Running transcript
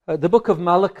The book of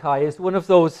Malachi is one of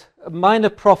those minor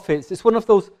prophets. It's one of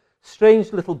those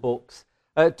strange little books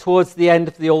towards the end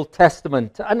of the Old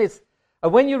Testament. And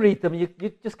when you read them, you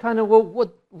just kind of,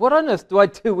 well, what on earth do I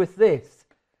do with this?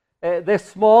 They're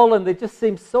small and they just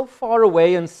seem so far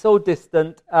away and so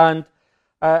distant. And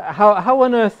how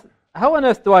on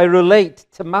earth do I relate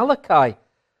to Malachi?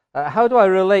 How do I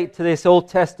relate to this Old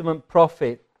Testament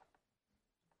prophet?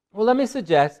 Well, let me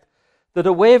suggest that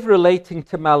a way of relating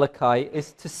to Malachi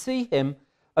is to see him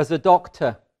as a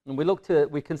doctor. And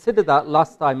we considered that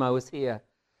last time I was here.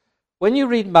 When you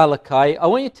read Malachi, I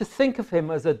want you to think of him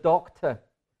as a doctor.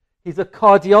 He's a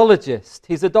cardiologist.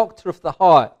 He's a doctor of the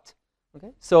heart.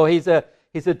 Okay? So he's a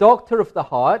doctor of the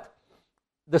heart,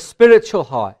 the spiritual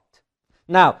heart.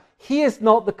 Now, he is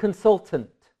not the consultant.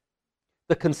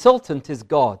 The consultant is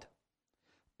God.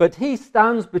 But he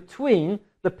stands between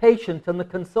the patient and the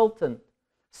consultant.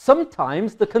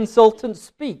 Sometimes the consultant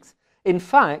speaks. In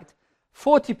fact,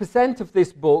 40% of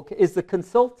this book is the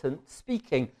consultant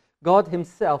speaking, God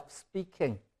himself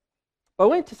speaking. But I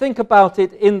want you to think about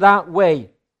it in that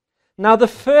way. Now, the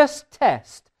first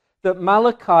test that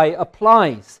Malachi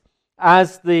applies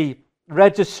as the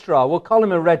registrar, we'll call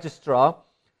him a registrar.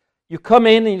 You come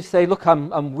in and you say, look,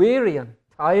 I'm weary, I'm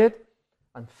tired,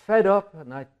 I'm fed up.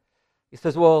 And he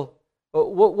says, well,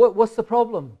 what's the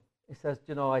problem? He says,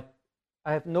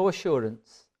 I have no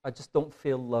assurance. I just don't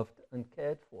feel loved and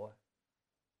cared for.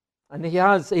 And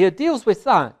he deals with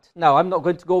that. Now, I'm not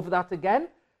going to go over that again.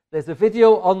 There's a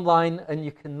video online and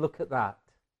you can look at that.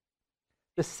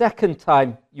 The second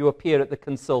time you appear at the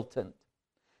consultant.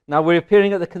 Now, we're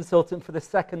appearing at the consultant for the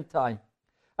second time.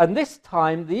 And this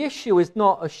time, the issue is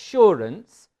not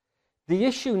assurance. The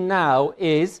issue now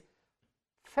is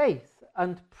faith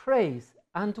and praise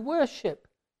and worship.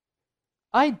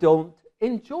 I don't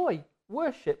enjoy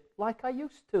worship like I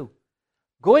used to.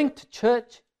 Going to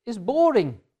church is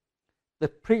boring. The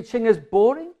preaching is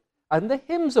boring and the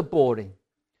hymns are boring.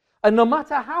 And no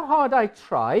matter how hard I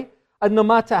try, and no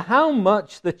matter how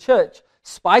much the church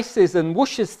spices and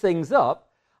whooshes things up,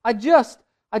 I just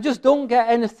don't get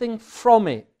anything from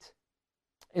it.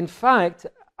 In fact,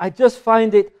 I just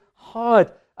find it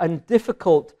hard and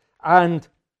difficult, and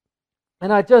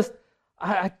I'm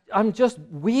just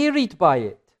wearied by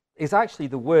it, is actually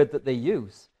the word that they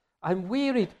use. I'm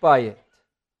wearied by it.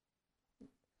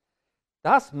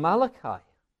 That's Malachi.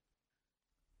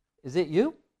 Is it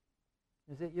you?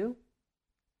 Is it you?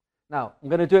 Now, I'm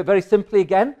going to do it very simply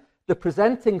again. The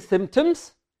presenting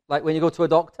symptoms, like when you go to a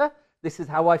doctor, this is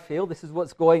how I feel, this is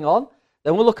what's going on.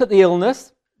 Then we'll look at the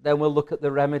illness, then we'll look at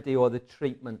the remedy or the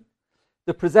treatment.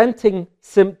 The presenting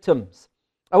symptoms.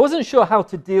 I wasn't sure how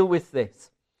to deal with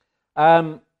this.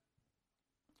 But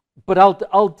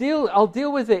I'll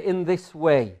deal with it in this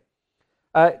way.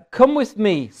 Come with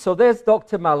me. So there's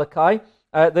Dr. Malachi,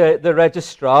 the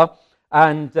registrar,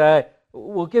 and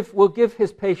we'll give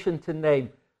his patient a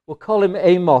name. We'll call him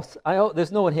Amos.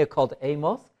 There's no one here called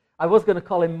Amos. I was going to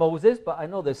call him Moses, but I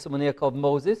know there's someone here called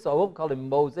Moses, so I won't call him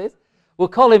Moses. We'll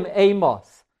call him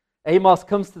Amos. Amos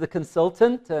comes to the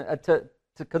consultant, to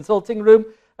consulting room,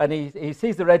 and he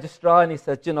sees the registrar, and he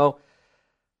says,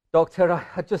 Doctor,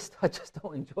 I just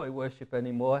don't enjoy worship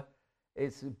anymore.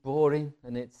 It's boring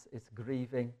and it's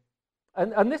grieving.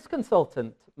 And this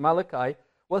consultant, Malachi,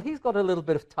 well, he's got a little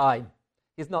bit of time.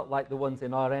 He's not like the ones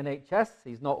in our NHS.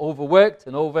 He's not overworked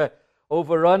and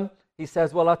overrun. He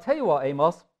says, well, I'll tell you what,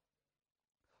 Amos.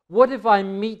 What if I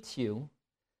meet you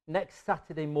next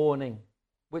Saturday morning,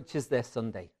 which is their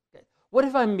Sunday? Okay. What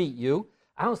if I meet you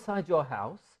outside your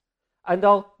house and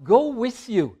I'll go with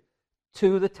you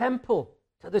to the temple,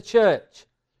 to the church,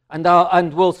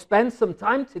 and we'll spend some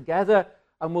time together,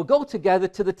 and we'll go together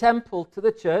to the temple, to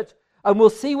the church, and we'll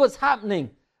see what's happening,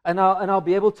 and I'll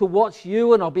be able to watch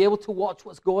you, and I'll be able to watch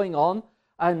what's going on,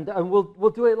 and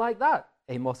we'll do it like that.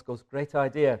 Amos goes, great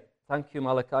idea. Thank you,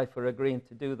 Malachi, for agreeing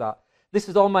to do that. This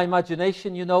is all my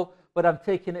imagination, but I'm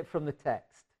taking it from the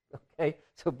text. Okay,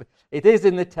 so it is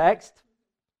in the text.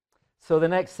 So the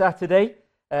next Saturday,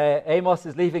 Amos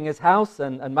is leaving his house,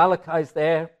 and Malachi's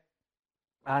there,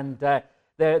 and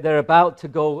they're about to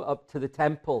go up to the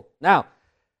temple. Now,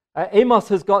 Amos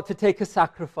has got to take a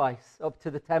sacrifice up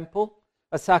to the temple,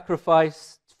 a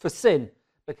sacrifice for sin,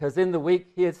 because in the week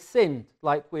he has sinned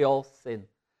like we all sin.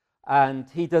 And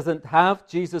he doesn't have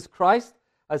Jesus Christ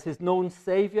as his known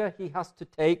Savior. He has to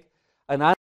take an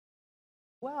animal.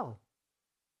 Well,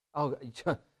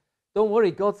 don't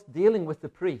worry, God's dealing with the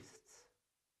priests.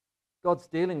 God's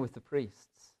dealing with the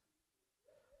priests.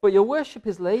 But your worship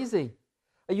is lazy.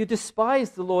 You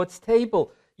despise the Lord's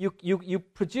table. You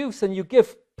produce and you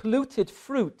give polluted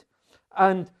fruit.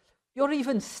 And You're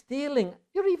even stealing.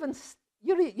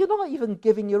 You're not even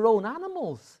giving your own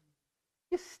animals.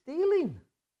 You're stealing.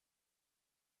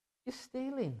 You're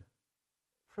stealing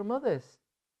from others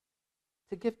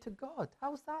to give to God.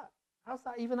 How's that? How's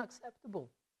that even acceptable?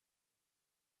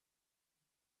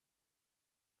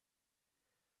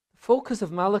 The focus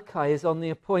of Malachi is on the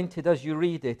appointed, as you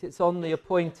read it. It's on the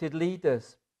appointed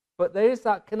leaders. But there is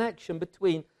that connection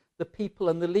between the people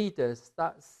and the leaders.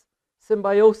 That's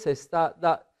symbiosis,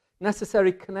 that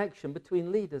necessary connection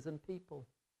between leaders and people.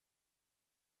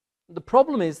 The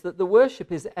problem is that the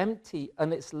worship is empty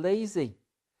and it's lazy.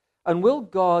 And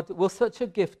will such a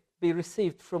gift be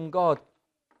received from God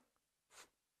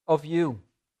of you?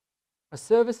 A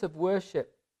service of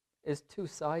worship is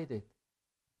two-sided.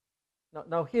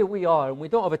 Now here we are, and we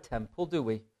don't have a temple, do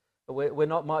we? We're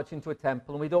not marching to a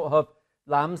temple, and we don't have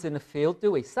lambs in a field,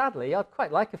 do we? Sadly, I'd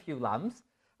quite like a few lambs.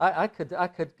 I could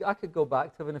go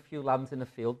back to having a few lambs in a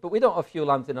field, but we don't have a few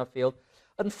lambs in our field.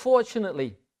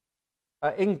 Unfortunately,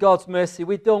 in God's mercy,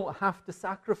 we don't have to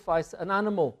sacrifice an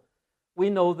animal. We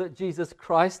know that Jesus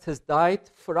Christ has died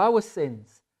for our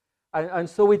sins. And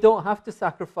so we don't have to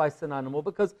sacrifice an animal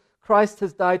because Christ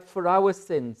has died for our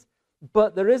sins.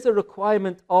 But there is a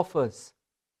requirement of us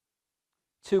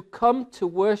to come to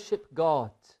worship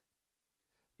God.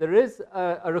 There is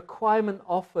a requirement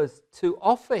of us to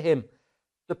offer Him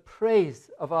the praise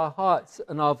of our hearts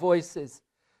and our voices,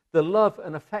 the love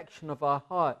and affection of our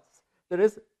hearts. There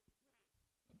is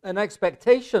an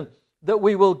expectation that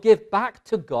we will give back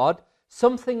to God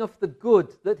something of the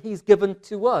good that He's given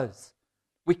to us.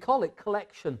 We call it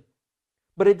collection.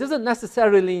 But it doesn't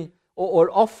necessarily, or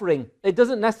offering, it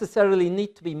doesn't necessarily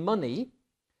need to be money.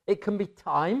 It can be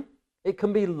time, it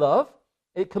can be love,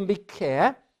 it can be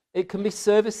care, it can be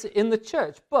service in the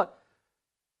church. But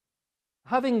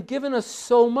having given us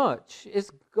so much,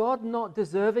 is God not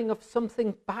deserving of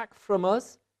something back from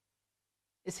us?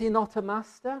 Is He not a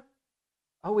master?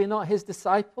 Are we not His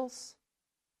disciples?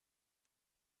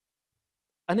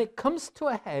 And it comes to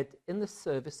a head in the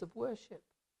service of worship.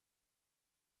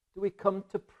 Do we come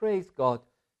to praise God,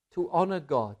 to honor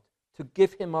God, to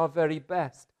give Him our very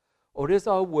best? Or is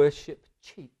our worship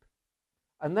cheap?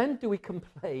 And then do we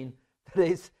complain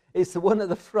that it's the one at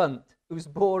the front who's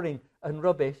boring and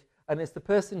rubbish, and it's the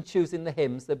person choosing the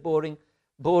hymns, they're boring.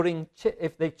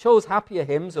 If they chose happier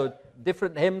hymns or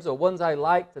different hymns or ones I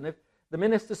liked, and if the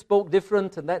minister spoke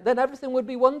different, and then everything would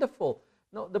be wonderful.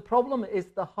 No, the problem is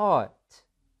the heart.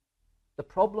 The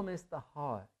problem is the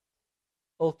heart.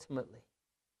 Ultimately,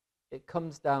 it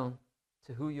comes down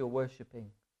to who you're worshiping.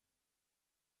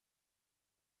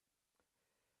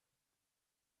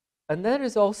 And there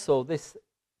is also this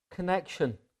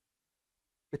connection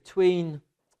between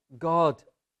God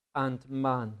and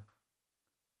man,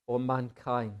 or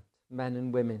mankind, men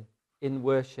and women, in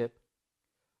worship.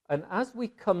 And as we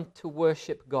come to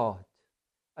worship God,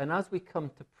 and as we come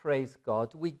to praise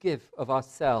God, we give of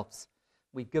ourselves.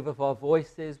 We give of our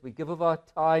voices, we give of our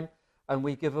time, and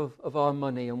we give of our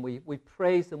money. And we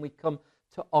praise and we come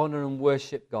to honor and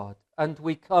worship God. And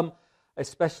we come,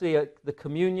 especially at the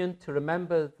communion, to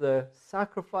remember the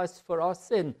sacrifice for our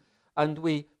sin. And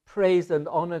we praise and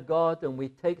honor God, and we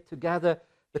take together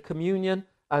the communion,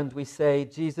 and we say,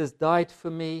 Jesus died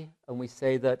for me, and we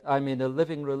say that I'm in a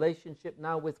living relationship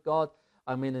now with God.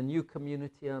 I'm in a new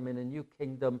community, I'm in a new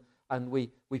kingdom, and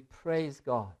we praise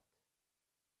God.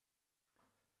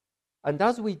 And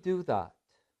as we do that,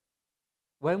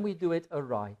 when we do it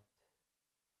aright,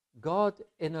 God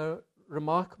in a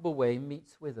remarkable way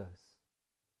meets with us.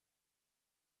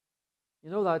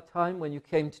 You know that time when you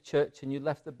came to church and you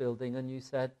left the building and you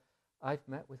said, I've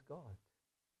met with God.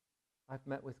 I've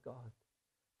met with God.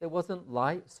 There wasn't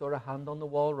lights or a hand on the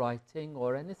wall writing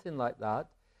or anything like that.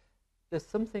 There's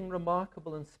something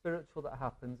remarkable and spiritual that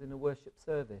happens in a worship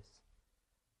service.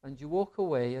 And you walk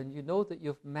away and you know that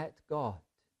you've met God.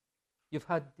 You've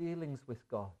had dealings with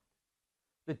God.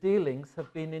 The dealings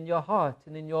have been in your heart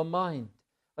and in your mind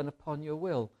and upon your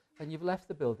will. And you've left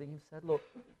the building and said, look,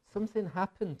 something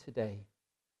happened today.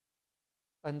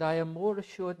 And I am more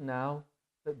assured now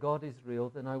that God is real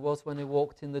than I was when I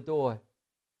walked in the door.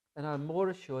 And I'm more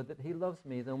assured that He loves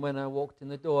me than when I walked in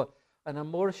the door. And I'm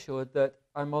more assured that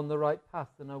I'm on the right path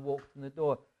than I walked in the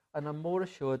door. And I'm more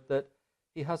assured that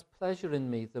He has pleasure in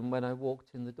me than when I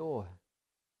walked in the door.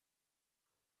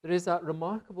 There is that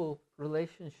remarkable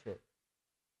relationship.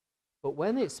 But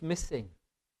when it's missing,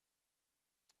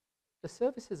 the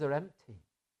services are empty.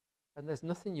 And there's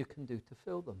nothing you can do to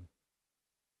fill them.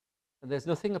 And there's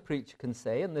nothing a preacher can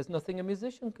say, and there's nothing a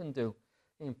musician can do.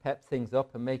 You can pep things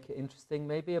up and make it interesting,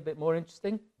 maybe a bit more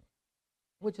interesting,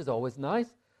 which is always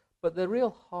nice. But the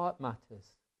real heart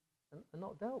matters. and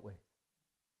not dealt with.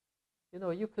 You know,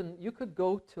 you could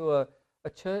go to a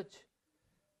church,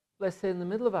 let's say in the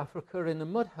middle of Africa, in a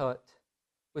mud hut,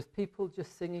 with people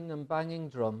just singing and banging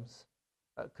drums,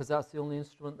 because that's the only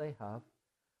instrument they have,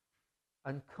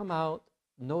 and come out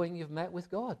knowing you've met with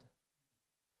God.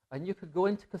 And you could go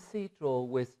into cathedral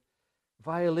with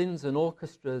violins and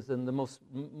orchestras and the most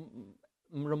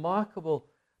remarkable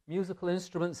musical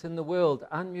instruments in the world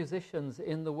and musicians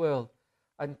in the world,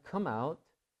 and come out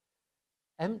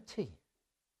empty.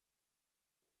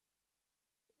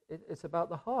 It's about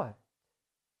the heart.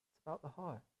 It's about the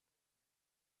heart.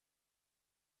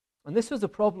 And this was a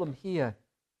problem here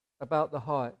about the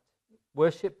heart.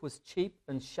 Worship was cheap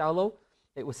and shallow.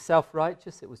 It was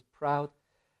self-righteous. It was proud.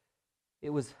 It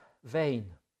was vain.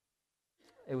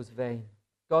 It was vain.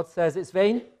 God says it's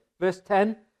vain. Verse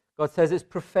 10, God says it's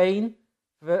profane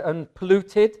and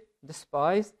polluted,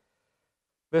 despised.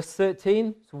 Verse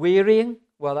 13, it's wearying.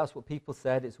 Well, that's what people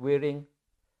said. It's wearying.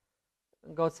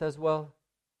 And God says, well,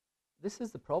 this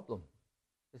is the problem.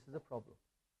 This is the problem.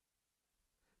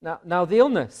 Now the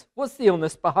illness. What's the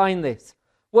illness behind this?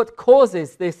 What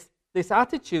causes this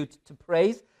attitude to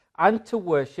praise and to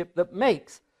worship that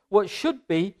makes what should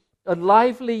be a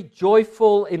lively,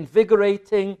 joyful,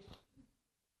 invigorating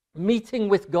meeting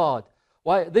with God?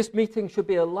 Why this meeting should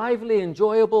be a lively,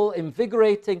 enjoyable,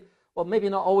 invigorating, well, maybe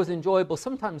not always enjoyable,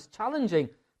 sometimes challenging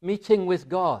meeting with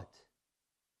God.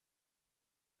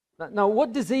 Now,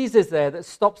 what disease is there that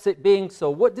stops it being so?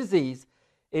 What disease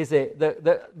is it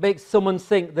that makes someone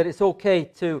think that it's okay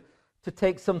to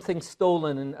take something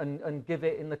stolen and give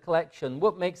it in the collection?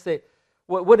 What makes it?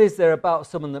 What is there about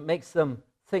someone that makes them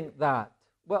think that?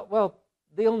 Well,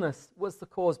 the illness. What's the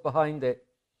cause behind it?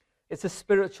 It's a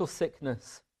spiritual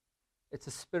sickness. It's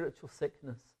a spiritual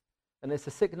sickness, and it's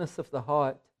a sickness of the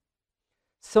heart.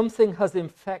 Something has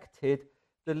infected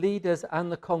the leaders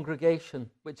and the congregation,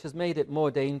 which has made it more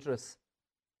dangerous.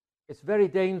 It's very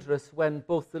dangerous when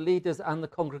both the leaders and the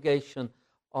congregation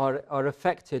are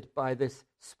affected by this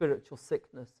spiritual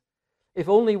sickness. If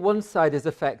only one side is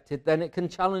affected, then it can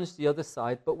challenge the other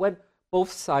side. But when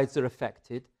both sides are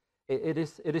affected, it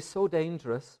is so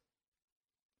dangerous.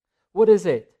 What is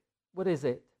it? What is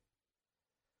it?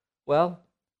 Well,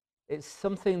 it's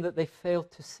something that they fail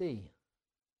to see,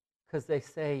 because they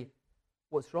say,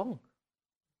 what's wrong?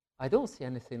 I don't see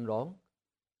anything wrong.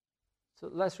 So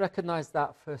let's recognize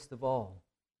that first of all.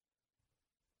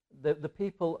 The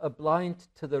people are blind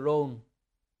to their own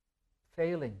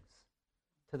failings,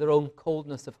 to their own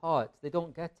coldness of heart. They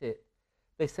don't get it.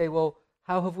 They say, well,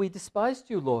 how have we despised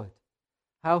you, Lord?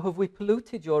 How have we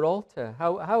polluted your altar?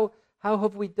 How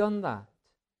have we done that?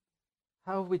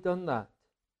 How have we done that?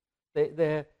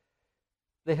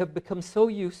 They have become so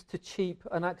used to cheap,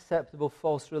 unacceptable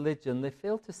false religion, they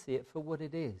fail to see it for what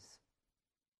it is.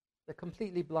 They're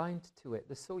completely blind to it.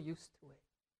 They're so used to it.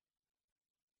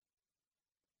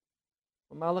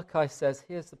 Well, Malachi says,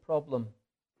 here's the problem.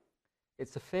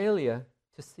 It's a failure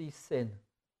to see sin,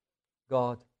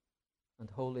 God, and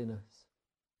holiness.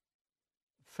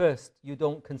 First, you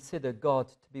don't consider God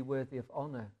to be worthy of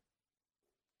honor.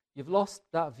 You've lost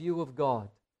that view of God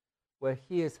where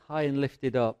he is high and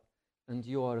lifted up and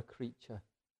you are a creature.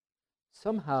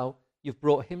 Somehow you've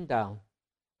brought him down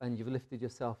and you've lifted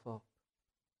yourself up.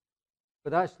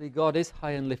 But actually God is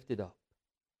high and lifted up,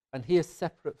 and he is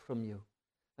separate from you,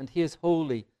 and he is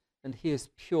holy, and he is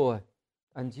pure,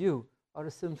 and you are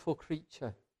a sinful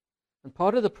creature. And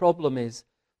part of the problem is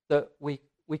that we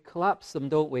collapse them,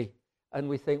 don't we? And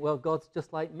we think, well, God's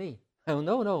just like me. Oh,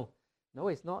 no,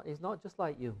 he's not. He's not just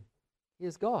like you. He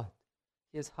is God.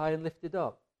 He is high and lifted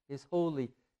up. He is holy.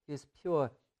 He is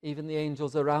pure. Even the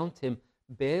angels around him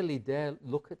barely dare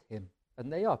look at him,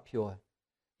 and they are pure.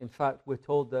 In fact, we're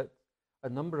told that a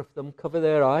number of them cover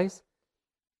their eyes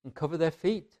and cover their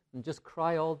feet and just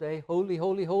cry all day, holy,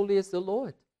 holy, holy is the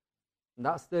Lord. And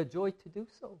that's their joy to do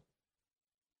so.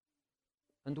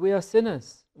 And we are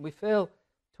sinners, and we fail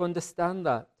to understand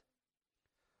that.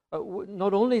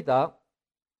 Not only that,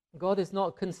 God is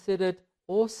not considered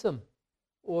awesome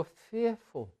or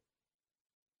fearful.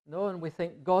 No, and we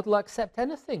think God will accept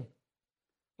anything.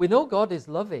 We know God is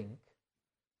loving.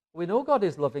 We know God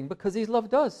is loving because he's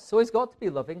loved us. So he's got to be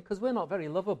loving because we're not very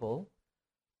lovable.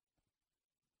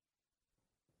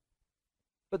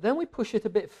 But then we push it a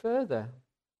bit further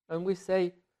and we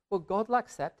say, well, God will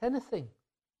accept anything.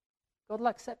 God will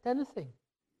accept anything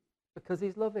because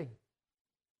he's loving.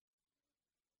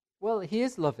 Well, he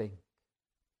is loving.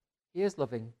 He is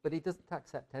loving, but he doesn't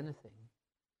accept anything.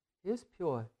 He is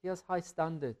pure. He has high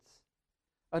standards.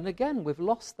 And again, we've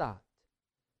lost that.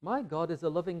 My God is a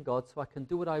loving God, so I can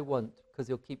do what I want because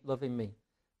he'll keep loving me.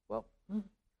 Well,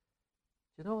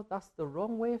 you know, that's the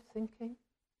wrong way of thinking.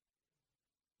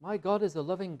 My God is a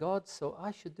loving God, so I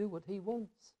should do what he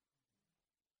wants.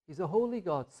 He's a holy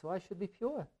God, so I should be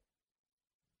pure.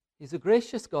 He's a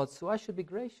gracious God, so I should be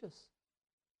gracious.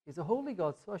 He's a holy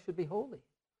God, so I should be holy.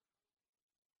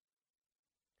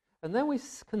 And then we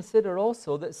consider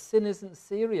also that sin isn't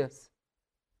serious.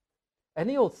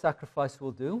 Any old sacrifice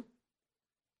will do.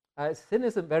 Sin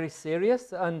isn't very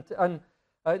serious, and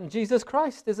Jesus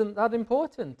Christ isn't that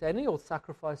important. Any old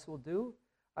sacrifice will do.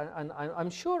 And I'm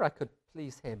sure I could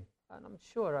please him. And I'm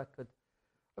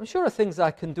sure of things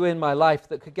I can do in my life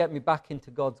that could get me back into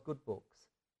God's good books.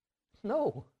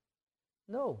 No.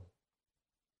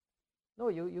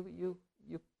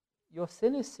 Your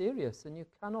sin is serious, and you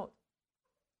cannot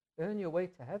earn your way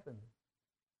to heaven.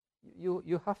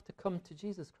 You have to come to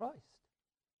Jesus Christ.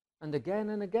 And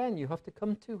again, you have to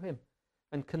come to him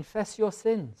and confess your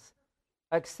sins.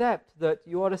 Accept that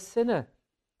you are a sinner.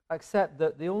 Accept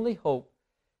that the only hope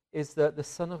is that the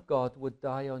Son of God would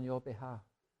die on your behalf,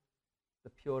 the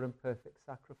pure and perfect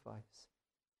sacrifice.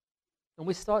 And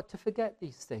we start to forget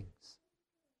these things,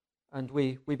 and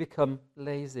we become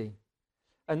lazy.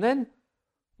 And then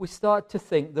we start to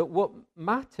think that what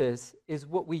matters is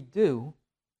what we do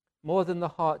more than the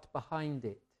heart behind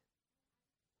it.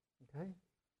 Okay?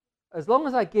 As long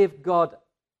as I give God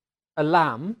a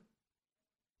lamb,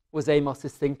 was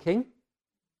Amos's thinking,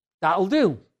 that'll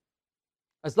do.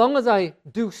 As long as I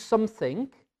do something,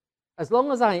 as long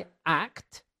as I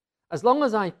act, as long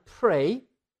as I pray,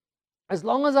 as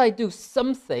long as I do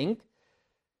something,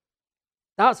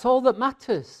 that's all that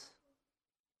matters.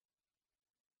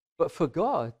 But for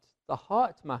God, the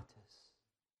heart matters.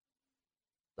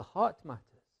 The heart matters.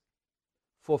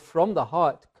 For from the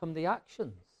heart come the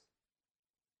actions.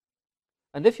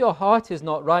 And if your heart is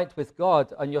not right with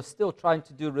God and you're still trying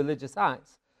to do religious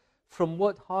acts, from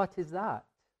what heart is that?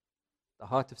 The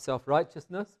heart of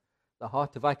self-righteousness? The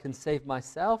heart of I can save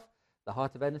myself? The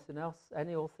heart of anything else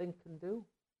any old thing can do?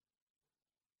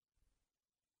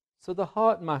 So the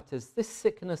heart matters. This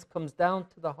sickness comes down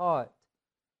to the heart.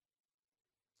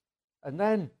 And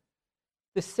then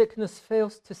this sickness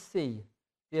fails to see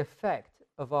the effect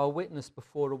of our witness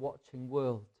before a watching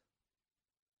world.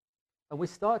 And we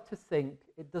start to think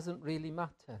it doesn't really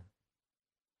matter.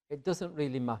 It doesn't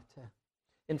really matter.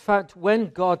 In fact,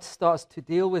 when God starts to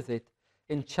deal with it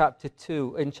in chapter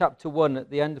 1, at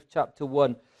the end of chapter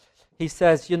 1, he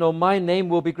says, you know, my name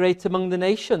will be great among the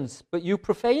nations, but you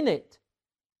profane it.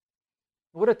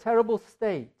 What a terrible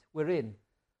state we're in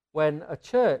when a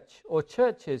church or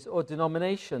churches or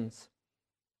denominations,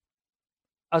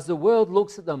 as the world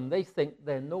looks at them, they think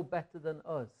they're no better than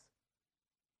us.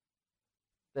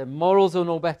 Their morals are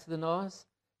no better than ours.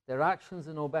 Their actions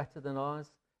are no better than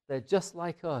ours. They're just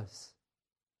like us.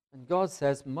 And God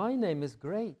says, my name is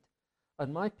great,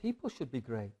 and my people should be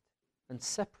great and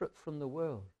separate from the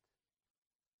world.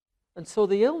 And so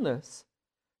the illness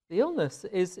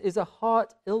is a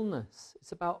heart illness.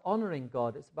 It's about honoring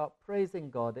God. It's about praising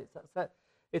God.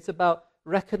 It's about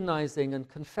recognizing and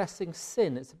confessing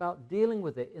sin. It's about dealing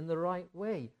with it in the right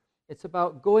way. It's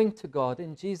about going to God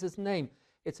in Jesus' name.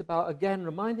 It's about, again,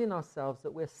 reminding ourselves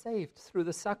that we're saved through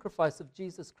the sacrifice of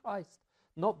Jesus Christ,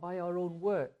 not by our own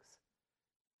works.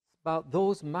 It's about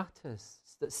those matters,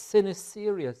 that sin is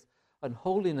serious and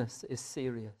holiness is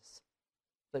serious.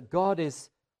 That God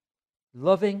is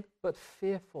loving but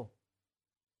fearful.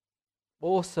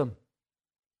 Awesome.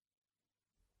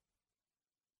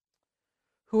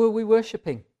 Who are we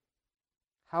worshipping?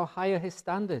 How high are his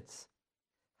standards?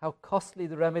 How costly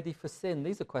the remedy for sin?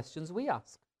 These are questions we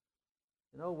ask.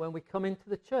 You know, when we come into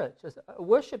the church, a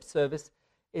worship service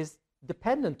is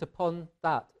dependent upon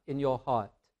that in your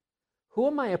heart. Who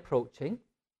am I approaching?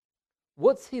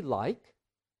 What's he like?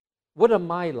 What am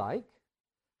I like?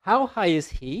 How high is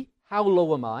he? How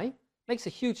low am I? Makes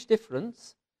a huge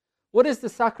difference. What is the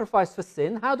sacrifice for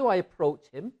sin? How do I approach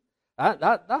him?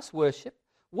 That's worship.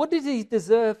 What does he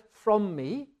deserve from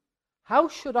me? How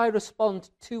should I respond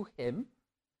to him?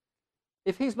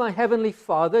 If he's my heavenly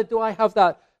Father, do I have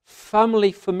that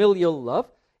family familial love?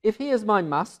 If he is my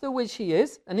master, which he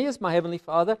is, and he is my heavenly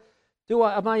Father,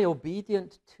 am I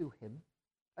obedient to him?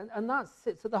 And that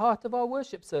sits at the heart of our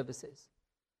worship services.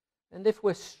 And if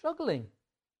we're struggling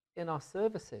in our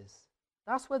services,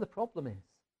 that's where the problem is.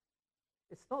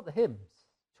 It's not the hymns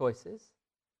choices,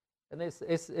 and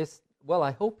it's well,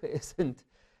 I hope it isn't.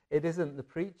 It isn't the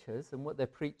preachers and what they're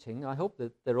preaching. I hope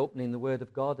that they're opening the Word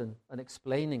of God and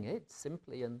explaining it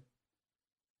simply. And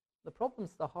the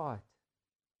problem's the heart.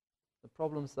 The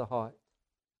problem's the heart.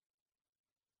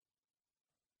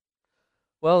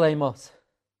 Well, Amos,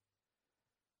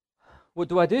 what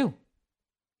do I do?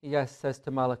 yes, says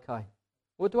to Malachi,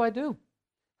 what do I do?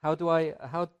 How do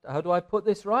I put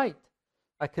this right?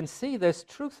 I can see there's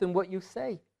truth in what you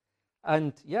say.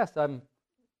 And yes,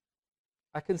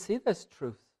 I can see there's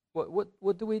truth.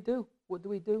 What do we do? What do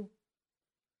we do?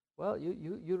 Well,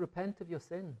 you repent of your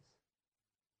sins.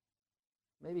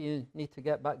 Maybe you need to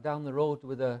get back down the road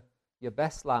with your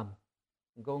best lamb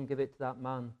and go and give it to that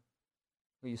man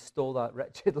who you stole that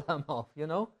wretched lamb off,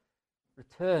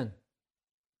 Return.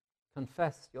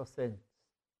 Confess your sins.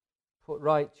 Put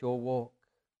right your walk.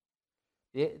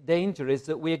 The danger is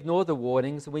that we ignore the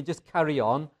warnings and we just carry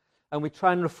on and we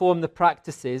try and reform the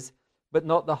practices, but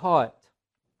not the heart.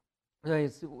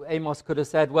 Amos could have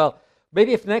said, well,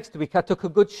 maybe if next week I took a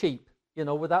good sheep,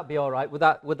 would that be all right? Would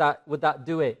that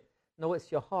do it? No,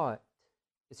 it's your heart.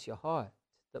 It's your heart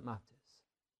that matters.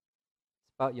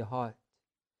 It's about your heart.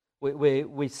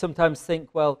 We sometimes think,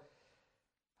 well,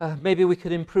 maybe we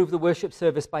could improve the worship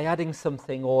service by adding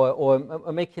something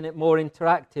or making it more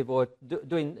interactive or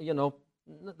doing,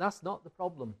 that's not the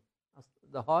problem.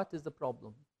 The heart is the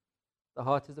problem. The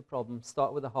heart is the problem.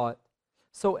 Start with the heart.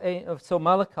 So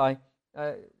Malachi,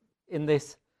 in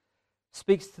this,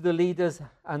 speaks to the leaders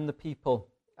and the people,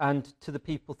 and to the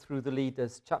people through the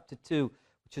leaders. Chapter 2,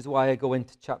 which is why I go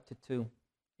into chapter 2.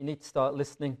 You need to start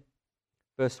listening.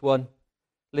 Verse 1,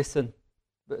 listen.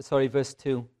 Verse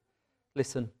 2,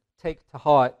 listen. Take to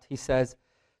heart, he says,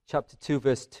 chapter 2,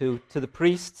 verse 2, to the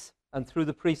priests, and through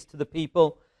the priests to the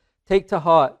people. Take to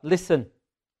heart, listen.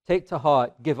 Take to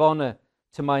heart, give honor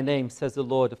to my name, says the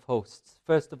Lord of hosts.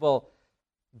 First of all,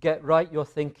 get right your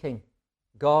thinking.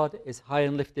 God is high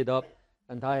and lifted up,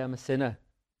 and I am a sinner.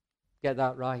 Get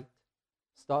that right.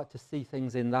 Start to see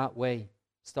things in that way.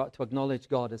 Start to acknowledge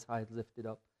God as high and lifted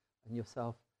up, and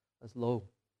yourself as low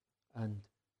and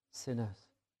sinners.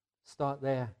 Start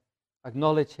there.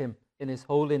 Acknowledge him in his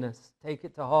holiness. Take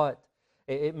it to heart.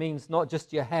 It means not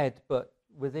just your head, but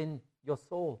within your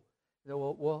soul.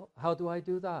 Well, how do I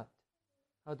do that?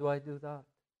 How do I do that?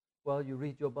 Well, you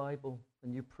read your Bible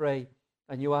and you pray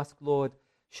and you ask, Lord,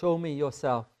 show me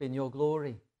yourself in your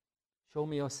glory. Show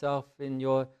me yourself in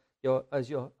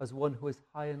as one who is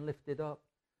high and lifted up.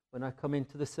 When I come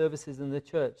into the services in the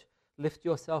church, lift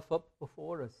yourself up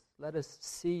before us. Let us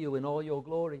see you in all your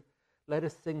glory. Let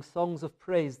us sing songs of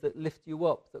praise that lift you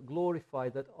up, that glorify,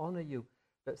 that honor you,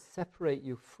 that separate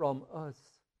you from us.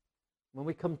 When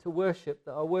we come to worship,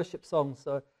 that our worship songs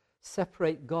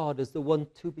separate God as the one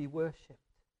to be worshipped.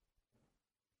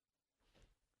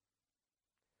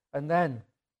 And then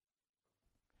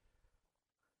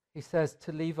he says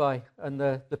to Levi and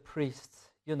the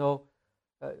priests,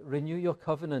 renew your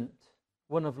covenant,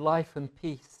 one of life and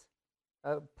peace.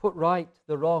 Put right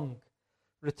the wrong.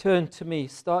 Return to me.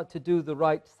 Start to do the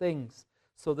right things.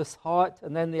 So this heart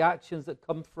and then the actions that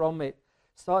come from it.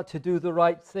 Start to do the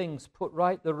right things. Put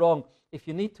right the wrong. If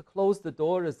you need to close the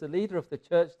door as the leader of the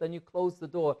church, then you close the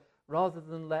door rather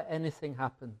than let anything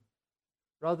happen.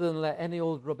 Rather than let any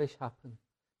old rubbish happen.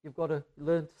 You've got to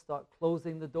learn to start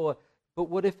closing the door. But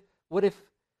what if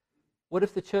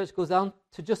the church goes down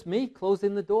to just me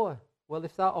closing the door? Well,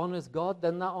 if that honors God,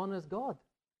 then that honors God.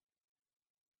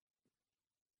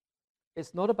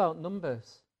 It's not about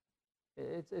numbers.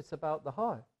 It's about the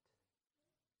heart.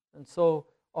 And so,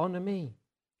 honor me.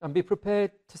 And be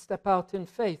prepared to step out in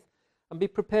faith. And be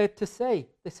prepared to say,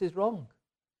 this is wrong.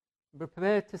 Be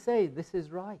prepared to say, this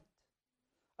is right.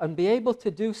 And be able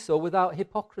to do so without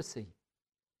hypocrisy.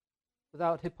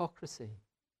 Without hypocrisy.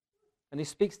 And he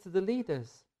speaks to the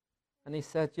leaders. And he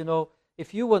said,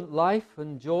 if you want life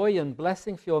and joy and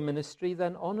blessing for your ministry,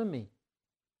 then honor me.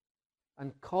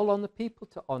 And call on the people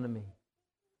to honor me.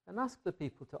 And ask the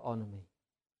people to honor me.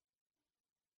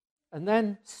 And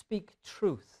then speak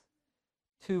truth.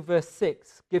 2 verse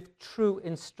 6, give true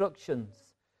instructions.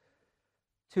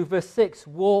 2 verse 6,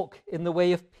 walk in the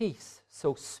way of peace.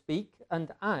 So speak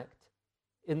and act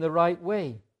in the right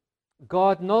way.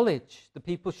 Guard knowledge. The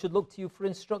people should look to you for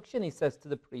instruction, he says to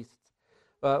the priests.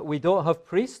 We don't have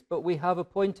priests, but we have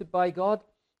appointed by God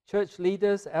church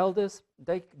leaders, elders,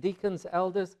 deacons,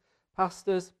 elders,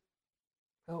 pastors,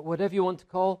 whatever you want to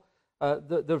call.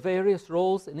 There are various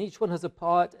roles, and each one has a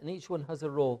part, and each one has a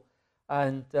role.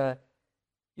 And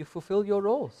you fulfill your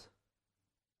roles,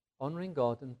 honoring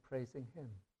God and praising him.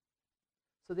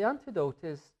 So the antidote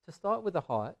is to start with the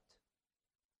heart,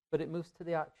 but it moves to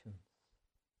the actions.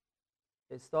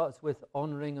 It starts with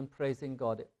honoring and praising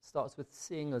God. It starts with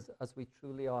seeing us as we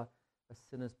truly are, as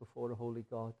sinners before a holy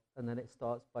God. And then it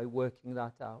starts by working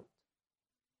that out.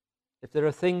 If there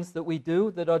are things that we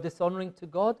do that are dishonoring to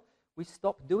God, we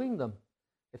stop doing them.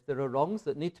 If there are wrongs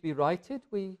that need to be righted,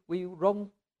 we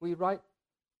right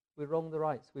We wrong the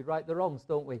rights. We right the wrongs,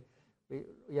 don't we?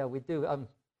 We do.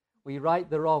 We right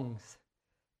the wrongs.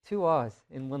 2 R's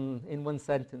in one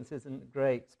sentence isn't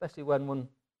great, especially when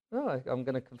I'm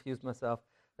going to confuse myself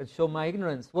and show my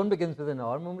ignorance. One begins with an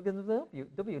R and one begins with a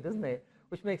W, doesn't it?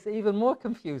 Which makes it even more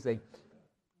confusing.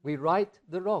 We right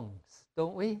the wrongs,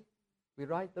 don't we? We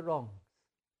right the wrongs.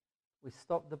 We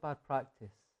stop the bad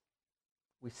practice.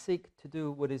 We seek to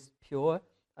do what is pure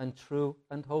and true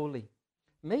and holy.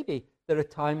 Maybe there are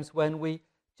times when we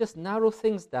just narrow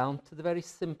things down to the very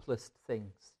simplest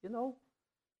things,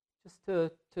 just to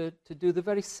do the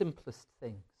very simplest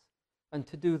things and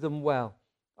to do them well.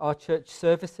 Our church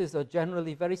services are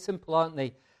generally very simple, aren't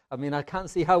they? I mean, I can't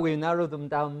see how we narrow them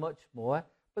down much more,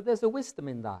 but there's a wisdom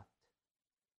in that.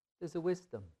 There's a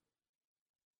wisdom.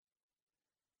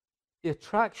 The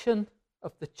attraction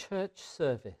of the church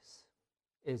service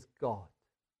is God.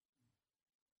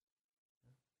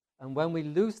 And when we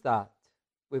lose that,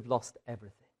 we've lost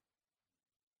everything.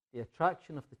 The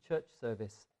attraction of the church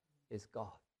service is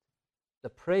God. The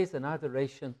praise and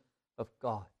adoration of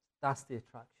God. That's the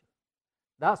attraction.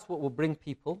 That's what will bring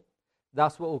people.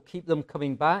 That's what will keep them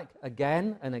coming back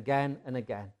again and again and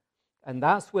again. And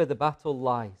that's where the battle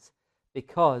lies.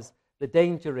 Because the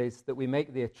danger is that we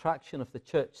make the attraction of the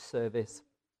church service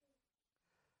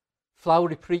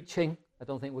flowery preaching. I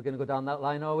don't think we're going to go down that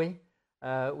line, are we?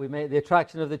 We make the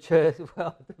attraction of the church,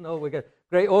 well, I don't know, we get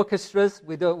great orchestras.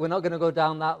 We're not going to go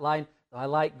down that line. I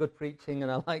like good preaching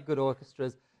and I like good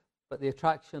orchestras, but the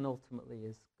attraction ultimately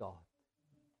is God.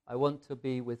 I want to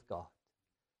be with God,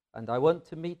 and I want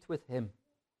to meet with Him,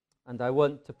 and I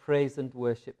want to praise and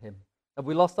worship Him. Have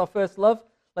we lost our first love?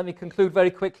 Let me conclude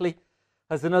very quickly.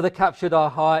 Has another captured our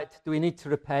heart? Do we need to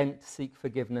repent, seek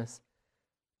forgiveness?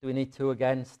 Do we need to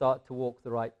again start to walk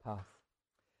the right path?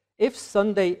 If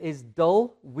Sunday is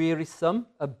dull, wearisome,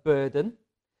 a burden,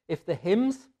 if the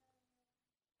hymns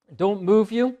don't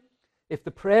move you, if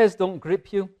the prayers don't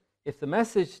grip you, if the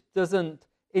message doesn't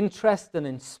interest and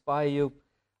inspire you,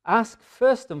 ask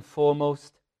first and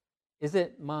foremost, is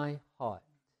it my heart?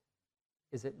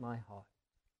 Is it my heart?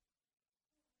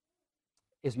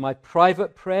 Is my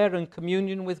private prayer and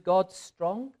communion with God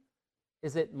strong?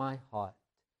 Is it my heart?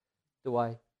 Do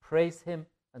I praise Him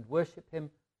and worship Him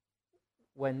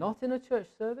when not in a church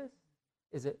service?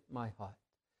 Is it my heart?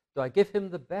 Do I give Him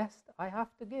the best I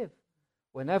have to give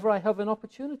whenever I have an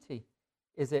opportunity?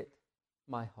 Is it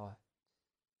my heart?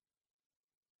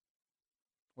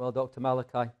 Well, Dr.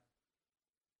 Malachi,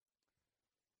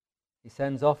 he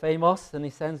sends off Amos and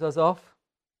he sends us off.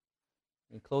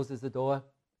 He closes the door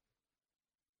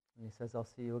and he says, I'll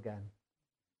see you again.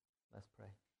 Let's pray.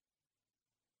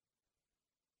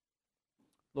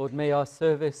 Lord, may our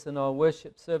service and our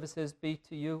worship services be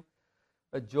to you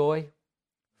a joy,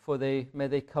 for may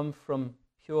they come from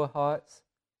pure hearts,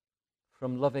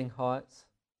 from loving hearts,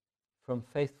 from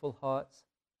faithful hearts,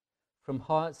 from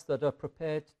hearts that are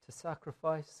prepared to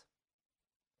sacrifice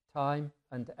time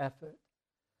and effort,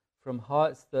 from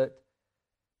hearts that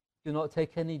do not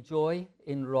take any joy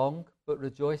in wrong, but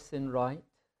rejoice in right,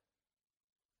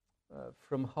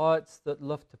 from hearts that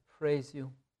love to praise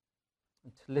you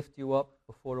and to lift you up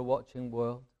before a watching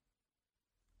world.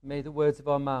 May the words of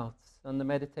our mouths and the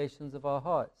meditations of our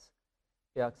hearts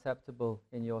be acceptable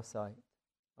in your sight.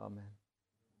 Amen.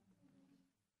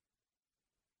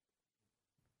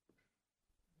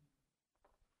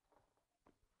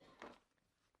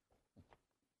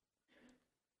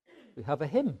 We have a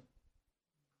hymn.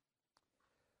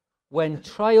 When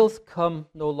trials come,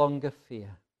 no longer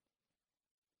fear.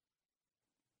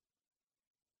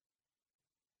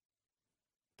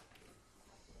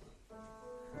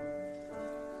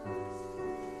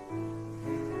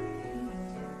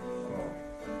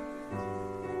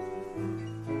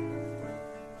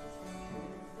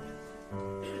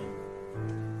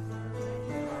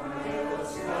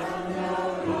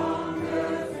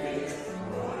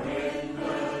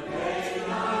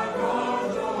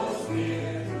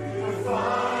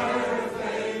 Fire,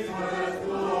 faith, worth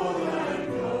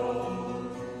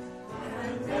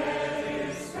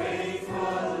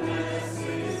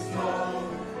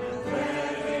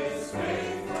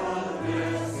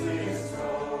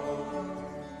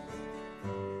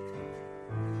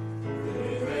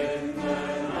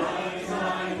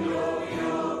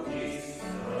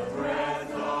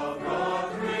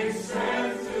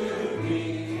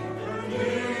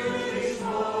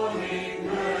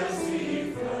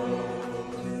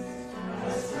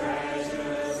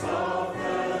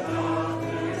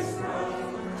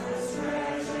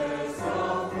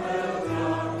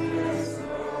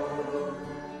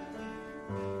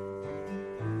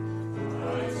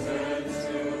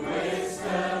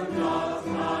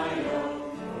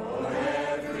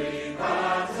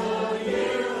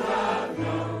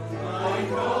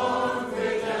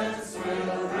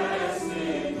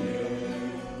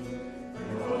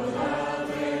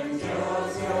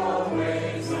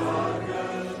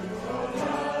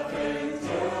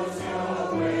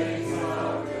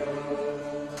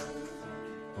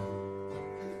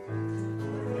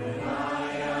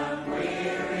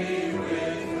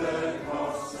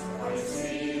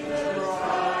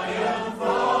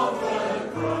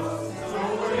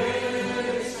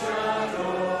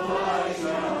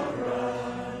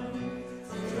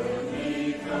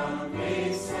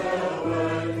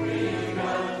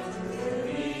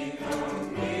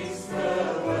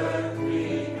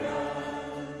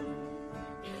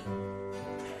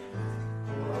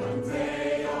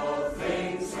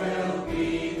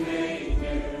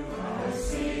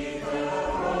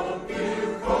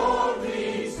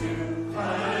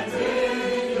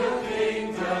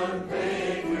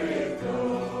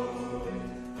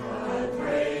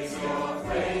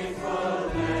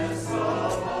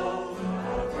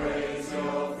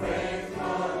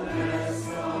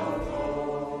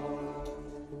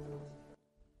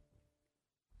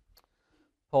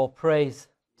prays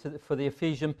for the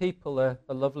Ephesian people, a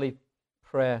lovely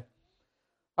prayer.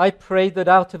 I pray that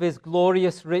out of his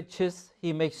glorious riches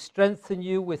he may strengthen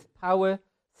you with power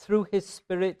through his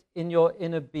Spirit in your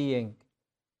inner being,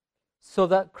 so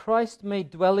that Christ may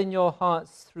dwell in your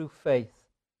hearts through faith.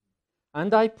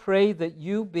 And I pray that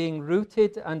you, being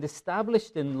rooted and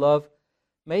established in love,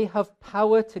 may have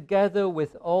power together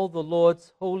with all the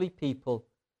Lord's holy people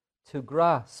to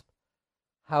grasp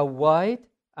how wide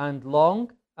and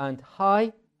long and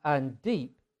high and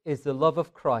deep is the love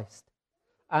of Christ,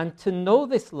 and to know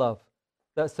this love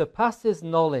that surpasses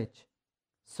knowledge,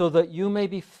 so that you may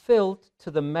be filled to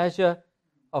the measure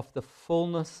of the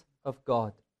fullness of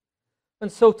God.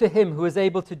 And so to him who is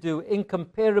able to do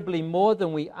incomparably more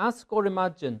than we ask or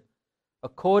imagine,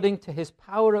 according to his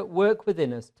power at work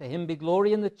within us, to him be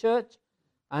glory in the church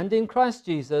and in Christ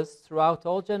Jesus throughout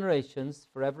all generations,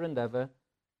 forever and ever.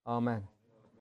 Amen.